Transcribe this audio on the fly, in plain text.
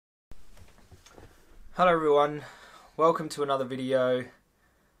Hello everyone, welcome to another video.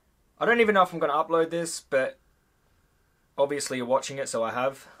 I don't even know if I'm going to upload this, but obviously you're watching it, so I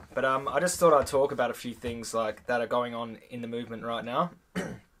have. But I just thought I'd talk about a few things like that are going on in the movement right now.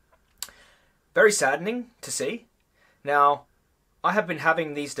 Very saddening to see. Now, I have been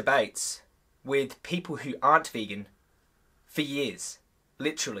having these debates with people who aren't vegan for years,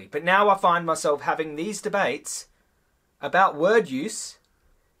 literally. But now I find myself having these debates about word use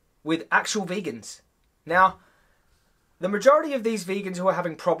with actual vegans. Now, the majority of these vegans who are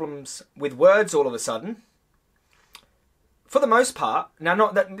having problems with words all of a sudden, for the most part, now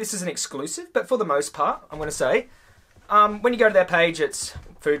not that this is an exclusive, but for the most part, I'm going to say, when you go to their page, it's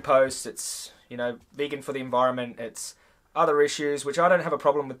food posts, it's, vegan for the environment, it's other issues, which I don't have a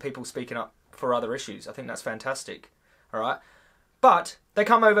problem with people speaking up for other issues. I think that's fantastic, alright? But they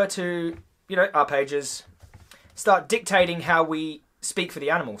come over to, our pages, start dictating how we speak for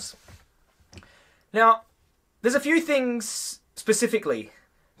the animals. Now, there's a few things specifically.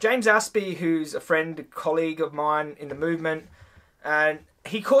 James Aspey, who's a friend, a colleague of mine in the movement, and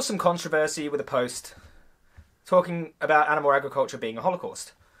he caused some controversy with a post talking about animal agriculture being a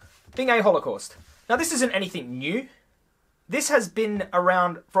holocaust. Now, this isn't anything new. This has been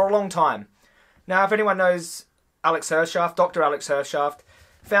around for a long time. Now, if anyone knows Alex Hershaft, Dr. Alex Hershaft,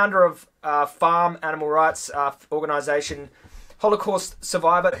 founder of Farm Animal Rights organisation, Holocaust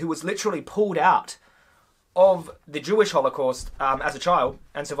survivor who was literally pulled out of the Jewish Holocaust as a child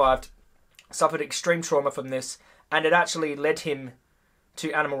and survived, suffered extreme trauma from this, and it actually led him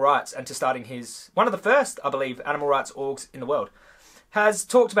to animal rights and to starting one of the first, I believe, animal rights orgs in the world, has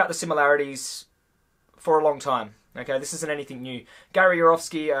talked about the similarities for a long time. Okay, this isn't anything new. Gary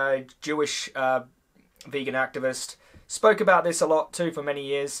Yourofsky, a Jewish vegan activist, spoke about this a lot too for many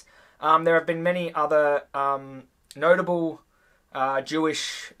years. There have been many other notable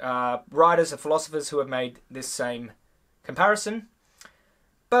Jewish writers and philosophers who have made this same comparison.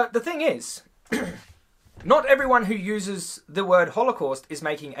 But the thing is, not everyone who uses the word Holocaust is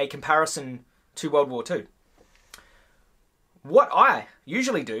making a comparison to World War II. What I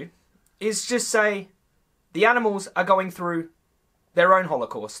usually do is just say the animals are going through their own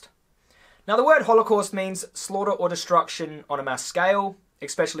Holocaust. Now, the word Holocaust means slaughter or destruction on a mass scale,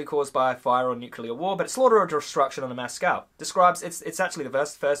 especially caused by fire or nuclear war, but slaughter or destruction on a mass scale. It's actually the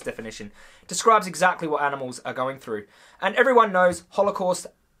first definition. Describes exactly what animals are going through. And everyone knows Holocausts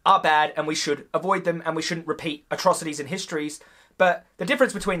are bad and we should avoid them and we shouldn't repeat atrocities in histories. But the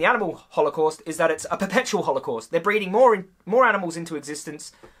difference between the animal Holocaust is that it's a perpetual Holocaust. They're breeding more animals into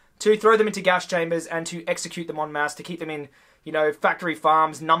existence to throw them into gas chambers and to execute them en masse, to keep them in, factory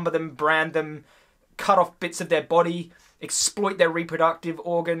farms, number them, brand them, cut off bits of their body, exploit their reproductive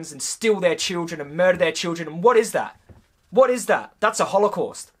organs and steal their children and murder their children. And what is that? What is that? That's a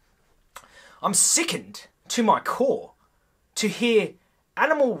Holocaust. I'm sickened to my core to hear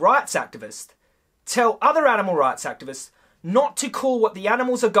animal rights activists tell other animal rights activists not to call what the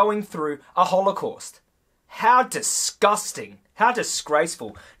animals are going through a Holocaust. How disgusting. How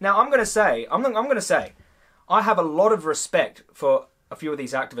disgraceful. Now, I'm going to say, I have a lot of respect for a few of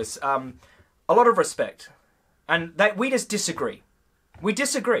these activists. A lot of respect. And we just disagree. We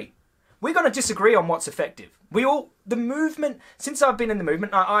disagree. We're going to disagree on what's effective. The movement, since I've been in the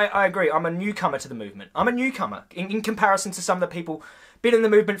movement, I agree, I'm a newcomer to the movement. I'm a newcomer in comparison to some of the people been in the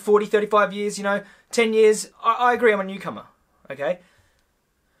movement 40, 35 years, 10 years. I agree, I'm a newcomer, okay?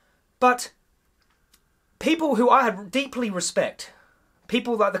 But people who I have deeply respect,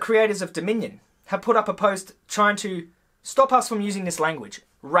 people like the creators of Dominion, have put up a post trying to stop us from using this language.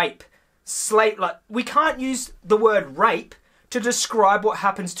 Rape. We can't use the word rape to describe what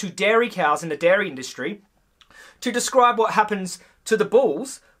happens to dairy cows in the dairy industry, to describe what happens to the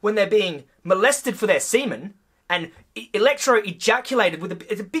bulls when they're being molested for their semen and electro-ejaculated with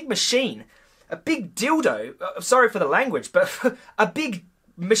a big machine, a big dildo, sorry for the language, but a big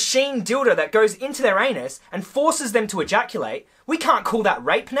machine dildo that goes into their anus and forces them to ejaculate. We can't call that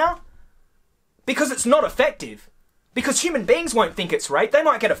rape now because it's not effective. Because human beings won't think it's rape. They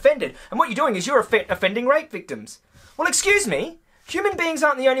might get offended. And what you're doing is you're offending rape victims. Well, excuse me. Human beings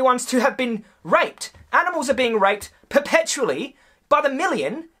aren't the only ones to have been raped. Animals are being raped perpetually by the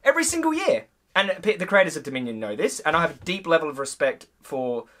million every single year. And the creators of Dominion know this. And I have a deep level of respect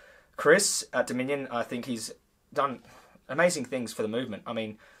for Chris at Dominion. I think he's done amazing things for the movement.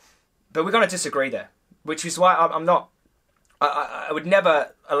 But we're going to disagree there. Which is why I would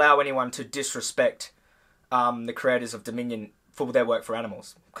never allow anyone to disrespect the creators of Dominion for their work for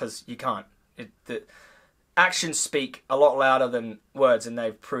animals, because you can't. The actions speak a lot louder than words, and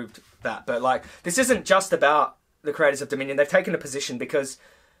they've proved that. But this isn't just about the creators of Dominion. They've taken a position because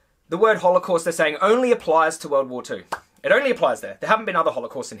the word Holocaust, they're saying, only applies to World War II. It only applies there. There haven't been other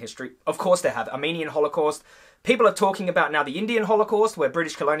Holocausts in history. Of course there have. Armenian Holocaust. People are talking about now the Indian Holocaust, where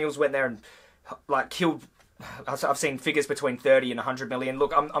British colonials went there and like killed... I've seen figures between 30 and 100 million.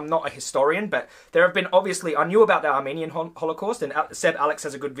 Look, I'm not a historian, but there have been, obviously, I knew about the Armenian Holocaust, and Seb Alex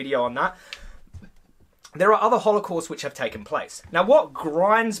has a good video on that. There are other Holocausts which have taken place. Now, what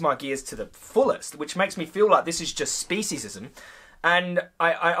grinds my gears to the fullest, which makes me feel like this is just speciesism, and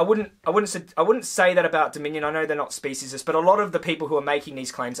I wouldn't say that about Dominion. I know they're not speciesist, but a lot of the people who are making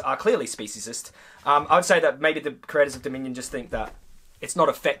these claims are clearly speciesist. I would say that maybe the creators of Dominion just think that it's not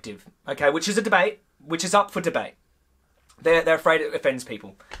effective, okay, which is a debate, which is up for debate. They're afraid it offends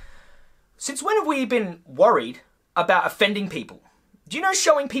people. Since when have we been worried about offending people? Do you know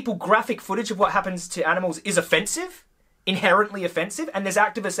showing people graphic footage of what happens to animals is offensive? Inherently offensive? And there's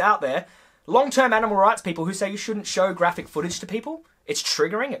activists out there, long-term animal rights people, who say you shouldn't show graphic footage to people. It's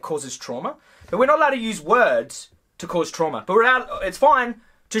triggering, it causes trauma. But we're not allowed to use words to cause trauma. But it's fine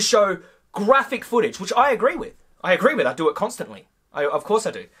to show graphic footage, which I agree with. I do it constantly. Of course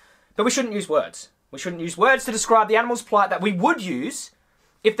I do. But we shouldn't use words. We shouldn't use words to describe the animal's plight that we would use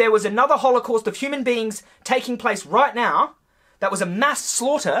if there was another Holocaust of human beings taking place right now that was a mass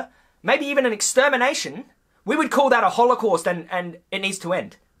slaughter, maybe even an extermination. We would call that a Holocaust and it needs to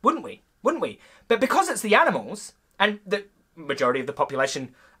end. Wouldn't we? Wouldn't we? But because it's the animals, and the majority of the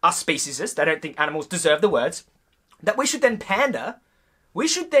population are speciesist, they don't think animals deserve the words, that we should then pander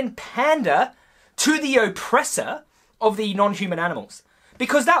to the oppressor of the non-human animals.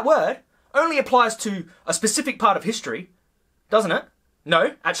 Because that word only applies to a specific part of history, doesn't it?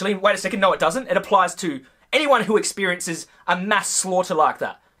 No, actually, wait a second, no it doesn't. It applies to anyone who experiences a mass slaughter like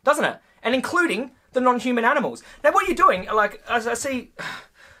that, doesn't it? And including the non-human animals. Now what you're doing, like, as I see,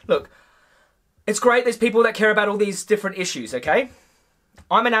 look, it's great there's people that care about all these different issues, okay?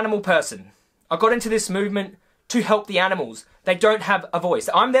 I'm an animal person. I got into this movement to help the animals. They don't have a voice.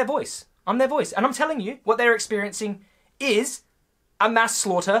 I'm their voice. I'm their voice. And I'm telling you, what they're experiencing is a mass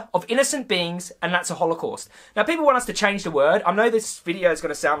slaughter of innocent beings, and that's a Holocaust. Now, people want us to change the word. I know this video is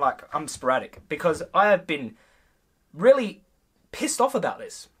going to sound like I'm sporadic, because I have been really pissed off about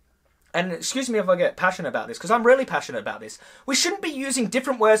this. And excuse me if I get passionate about this, because I'm really passionate about this. We shouldn't be using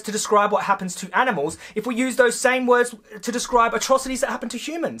different words to describe what happens to animals if we use those same words to describe atrocities that happen to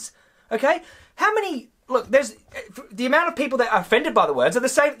humans. Okay? How many... Look, there's... The amount of people that are offended by the words are the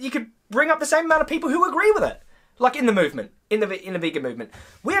same... You could bring up the same amount of people who agree with it. Like in the movement, in the vegan movement.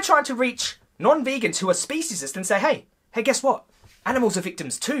 We are trying to reach non-vegans who are speciesist and say, hey, guess what? Animals are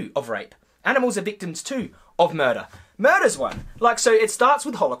victims too of rape. Animals are victims too of murder. Murder's one. Like, so it starts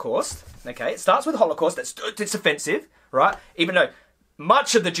with Holocaust, okay? It starts with Holocaust, it's offensive, right? Even though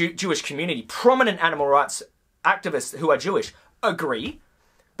much of the Jewish community, prominent animal rights activists who are Jewish, agree,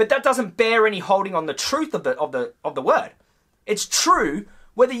 but that doesn't bear any holding on the truth of the word. It's true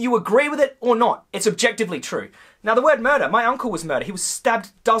whether you agree with it or not. It's objectively true. Now, the word murder, my uncle was murdered. He was stabbed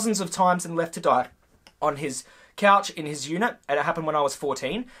dozens of times and left to die on his couch in his unit, and it happened when I was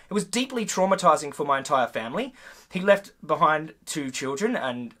 14. It was deeply traumatizing for my entire family. He left behind 2 children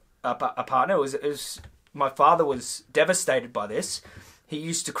and a partner. My father was devastated by this. He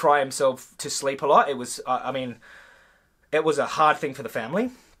used to cry himself to sleep a lot. It was, it was a hard thing for the family.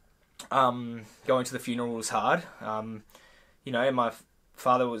 Going to the funeral was hard. You know, my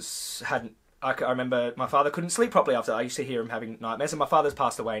father I remember my father couldn't sleep properly after. I used to hear him having nightmares, and my father's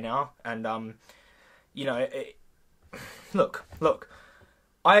passed away now. And, you know, look,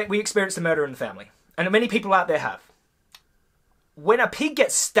 we experienced a murder in the family, and many people out there have. When a pig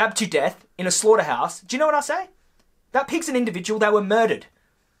gets stabbed to death in a slaughterhouse, do you know what I say? That pig's an individual, they were murdered.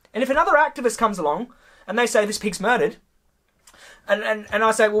 And if another activist comes along and they say this pig's murdered, and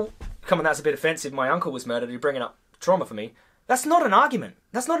I say, well, come on, that's a bit offensive, my uncle was murdered, you're bringing up trauma for me. That's not an argument.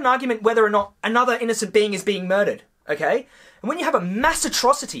 That's not an argument whether or not another innocent being is being murdered, okay? And when you have a mass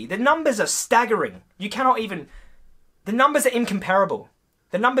atrocity, the numbers are staggering. You cannot even... The numbers are incomparable.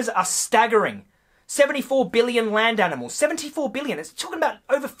 The numbers are staggering. 74 billion land animals. 74 billion. It's talking about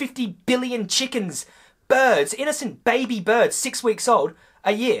over 50 billion chickens, birds, innocent baby birds, 6 weeks old,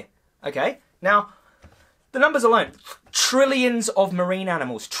 a year, okay? Now, the numbers alone. Trillions of marine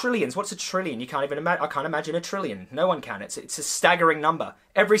animals. Trillions. What's a trillion? You can't even imagine. I can't imagine a trillion. No one can. It's a staggering number.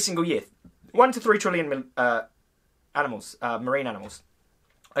 Every single year. 1 to 3 trillion animals, marine animals.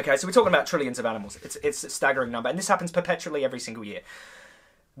 Okay, so we're talking about trillions of animals. It's a staggering number. And this happens perpetually every single year.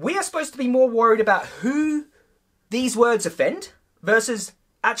 We are supposed to be more worried about who these words offend versus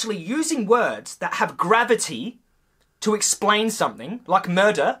actually using words that have gravity to explain something, like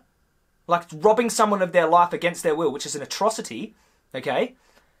murder, like robbing someone of their life against their will, which is an atrocity, okay?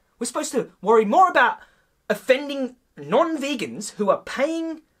 We're supposed to worry more about offending non-vegans who are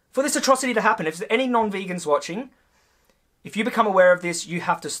paying for this atrocity to happen. If there's any non-vegans watching, if you become aware of this, you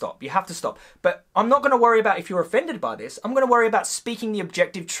have to stop. You have to stop. But I'm not going to worry about if you're offended by this. I'm going to worry about speaking the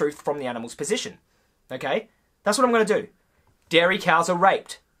objective truth from the animal's position. Okay? That's what I'm going to do. Dairy cows are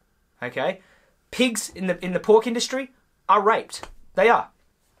raped. Okay? Pigs in the pork industry are raped. They are.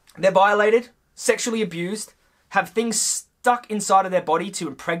 They're violated, sexually abused, have things stuck inside of their body to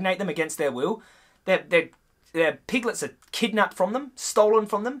impregnate them against their will. Their piglets are kidnapped from them, stolen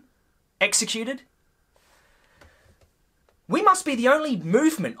from them, executed. We must be the only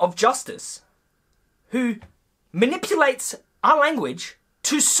movement of justice who manipulates our language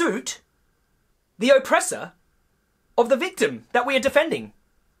to suit the oppressor of the victim that we are defending.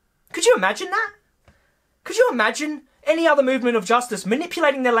 Could you imagine that? Could you imagine any other movement of justice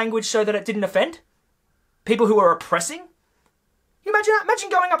manipulating their language so that it didn't offend people who are oppressing? You imagine that? Imagine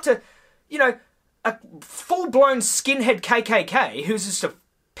going up to, you know, a full-blown skinhead KKK who's just a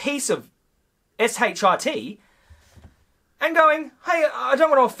piece of SHIT and going, hey, I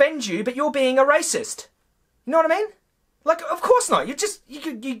don't want to offend you, but you're being a racist. You know what I mean? Like, of course not. You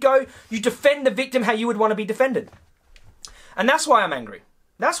defend the victim how you would want to be defended. And that's why I'm angry.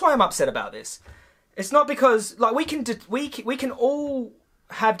 That's why I'm upset about this. It's not because, like, we can all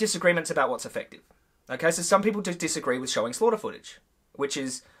have disagreements about what's effective. Okay, so some people just disagree with showing slaughter footage, which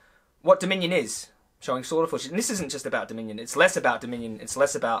is what Dominion is, showing slaughter footage. And this isn't just about Dominion. It's less about Dominion. It's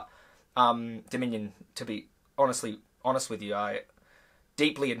less about Dominion, to be honest with you. I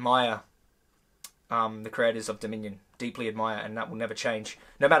deeply admire the creators of Dominion. Deeply admire, and that will never change.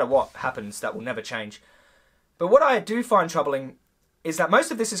 No matter what happens, that will never change. But what I do find troubling is that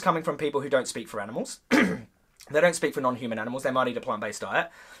most of this is coming from people who don't speak for animals. They don't speak for non-human animals. They might eat a plant-based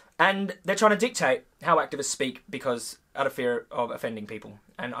diet. And they're trying to dictate how activists speak because out of fear of offending people.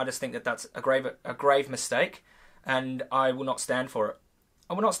 And I just think that that's a grave mistake. And I will not stand for it.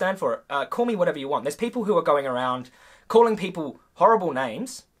 I will not stand for it. Call me whatever you want. There's people who are going around calling people horrible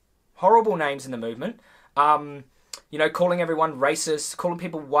names in the movement. You know, calling everyone racist, calling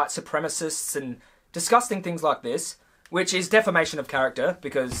people white supremacists and disgusting things like this, which is defamation of character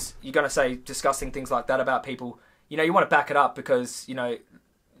because you're going to say disgusting things like that about people. You know, you want to back it up because, you know,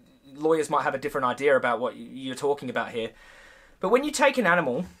 lawyers might have a different idea about what you're talking about here. But when you take an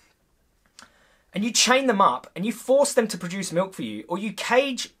animal and you chain them up and you force them to produce milk for you, or you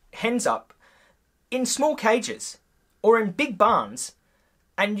cage hens up in small cages or in big barns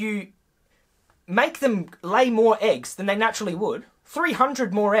and you make them lay more eggs than they naturally would,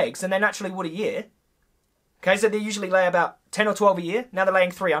 300 more eggs than they naturally would a year. Okay, so they usually lay about 10 or 12 a year. Now they're laying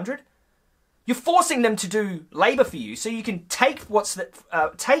 300. You're forcing them to do labour for you so you can take what's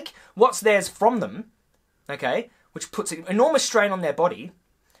theirs from them, okay, which puts an enormous strain on their body.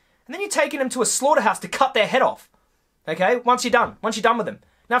 And then you're taking them to a slaughterhouse to cut their head off, okay, once you're done with them.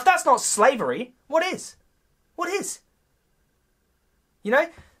 Now, if that's not slavery, what is? What is? You know,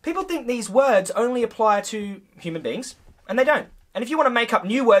 people think these words only apply to human beings, and they don't. And if you want to make up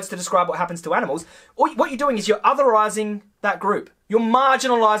new words to describe what happens to animals, what you're doing is you're otherizing that group. You're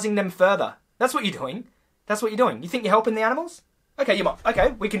marginalizing them further. That's what you're doing. That's what you're doing. You think you're helping the animals? Okay, you might.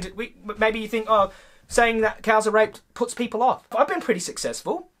 Okay, maybe you think, oh, saying that cows are raped puts people off. I've been pretty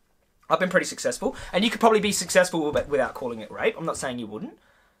successful. And you could probably be successful without calling it rape. I'm not saying you wouldn't.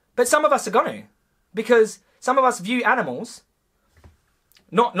 But some of us are going to. Because some of us view animals,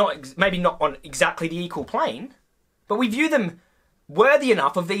 maybe not on exactly the equal plane, but we view them worthy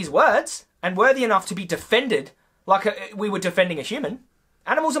enough of these words and worthy enough to be defended like we were defending a human.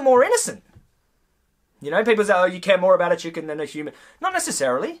 Animals are more innocent. You know, people say, oh, you care more about a chicken than a human. Not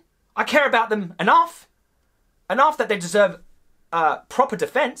necessarily. I care about them enough that they deserve proper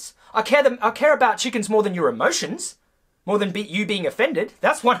defense. I care about chickens more than your emotions, more than you being offended.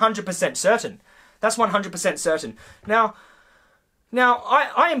 That's 100% certain. That's 100% certain. Now,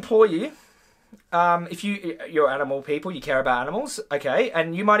 I implore you, if you're animal people, you care about animals, okay,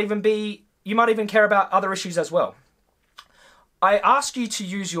 and you might even care about other issues as well. I ask you to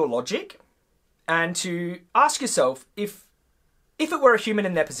use your logic and to ask yourself if it were a human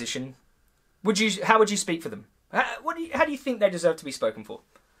in their position, how would you speak for them? How do you think they deserve to be spoken for?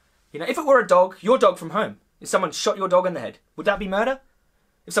 You know, if it were a dog, your dog from home, if someone shot your dog in the head, would that be murder?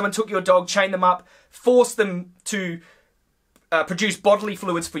 If someone took your dog, chained them up, forced them to produce bodily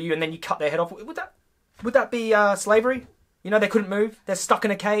fluids for you, and then you cut their head off, would that be slavery? You know, they couldn't move. They're stuck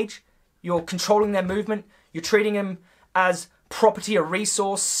in a cage. You're controlling their movement. You're treating them as property, a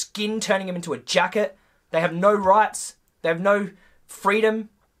resource, skin, turning them into a jacket. They have no rights. They have no freedom.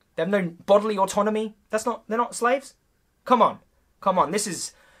 They have no bodily autonomy. They're not slaves. Come on. This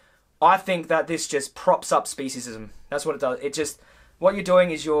is I think that this just props up speciesism. That's what it does. It just, what you're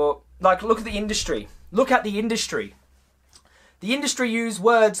doing is like, look at the industry. Look at the industry. The industry use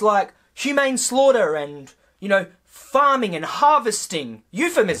words like humane slaughter and, farming and harvesting.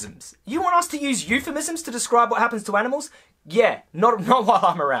 Euphemisms. You want us to use euphemisms to describe what happens to animals? Yeah, not while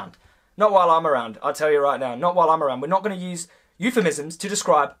I'm around. Not while I'm around. I'll tell you right now, not while I'm around. We're not going to use euphemisms to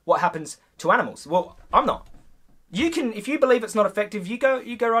describe what happens to animals. Well, I'm not. You can, if you believe it's not effective, you go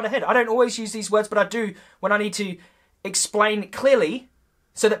right ahead. I don't always use these words, but I do when I need to explain clearly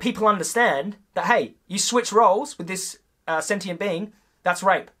so that people understand that, hey, you switch roles with this sentient being, that's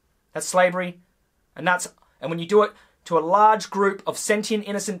rape, that's slavery, and when you do it to a large group of sentient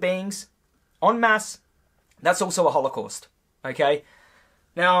innocent beings en masse, that's also a Holocaust. Okay?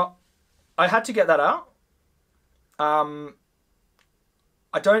 Now, I had to get that out. I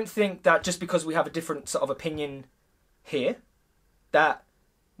don't think that just because we have a different sort of opinion here, that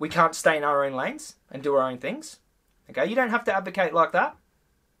we can't stay in our own lanes and do our own things. Okay, you don't have to advocate like that.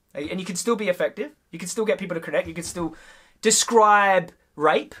 And you can still be effective. You can still get people to connect. You can still describe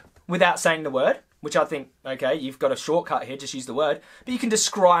rape without saying the word, which I think, okay, you've got a shortcut here, just use the word. But you can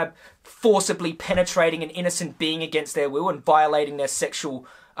describe forcibly penetrating an innocent being against their will and violating their sexual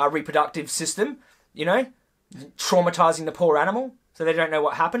reproductive system, traumatizing the poor animal so they don't know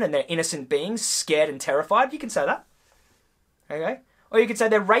what happened and they're innocent beings, scared and terrified. You can say that. Okay? Or you could say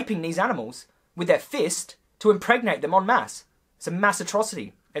they're raping these animals with their fist to impregnate them en masse. It's a mass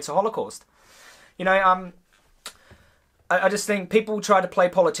atrocity. It's a Holocaust. I just think people try to play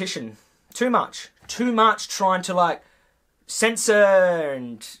politician too much. Too much trying to, censor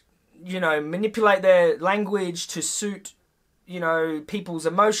and, manipulate their language to suit, people's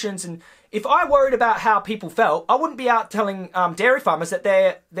emotions. And if I worried about how people felt, I wouldn't be out telling dairy farmers that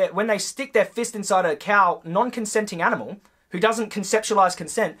they're when they stick their fist inside a cow, non-consenting animal, who doesn't conceptualize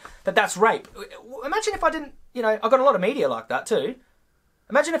consent, that's rape. Imagine if I didn't, I got a lot of media like that too.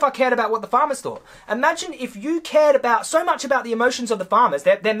 Imagine if I cared about what the farmers thought. Imagine if you cared so much about the emotions of the farmers,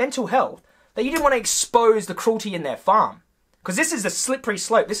 their mental health, that you didn't want to expose the cruelty in their farm. Because this is a slippery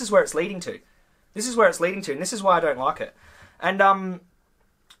slope. This is where it's leading to. This is where it's leading to, and this is why I don't like it. And, I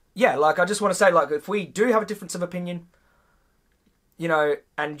just want to say, if we do have a difference of opinion,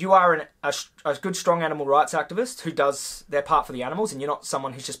 and you are a good, strong animal rights activist who does their part for the animals, and you're not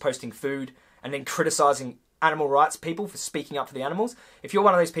someone who's just posting food and then criticising animal rights people for speaking up for the animals. If you're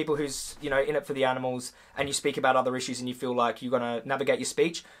one of those people who's, in it for the animals and you speak about other issues and you feel like you're going to navigate your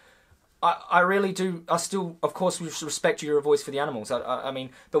speech, I really do. I still, of course, respect you're a voice for the animals.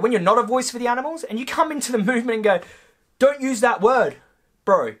 But when you're not a voice for the animals and you come into the movement and go, don't use that word,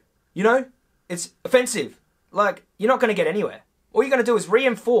 bro, it's offensive. You're not going to get anywhere. All you're going to do is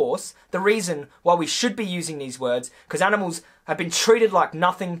reinforce the reason why we should be using these words, because animals have been treated like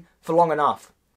nothing for long enough.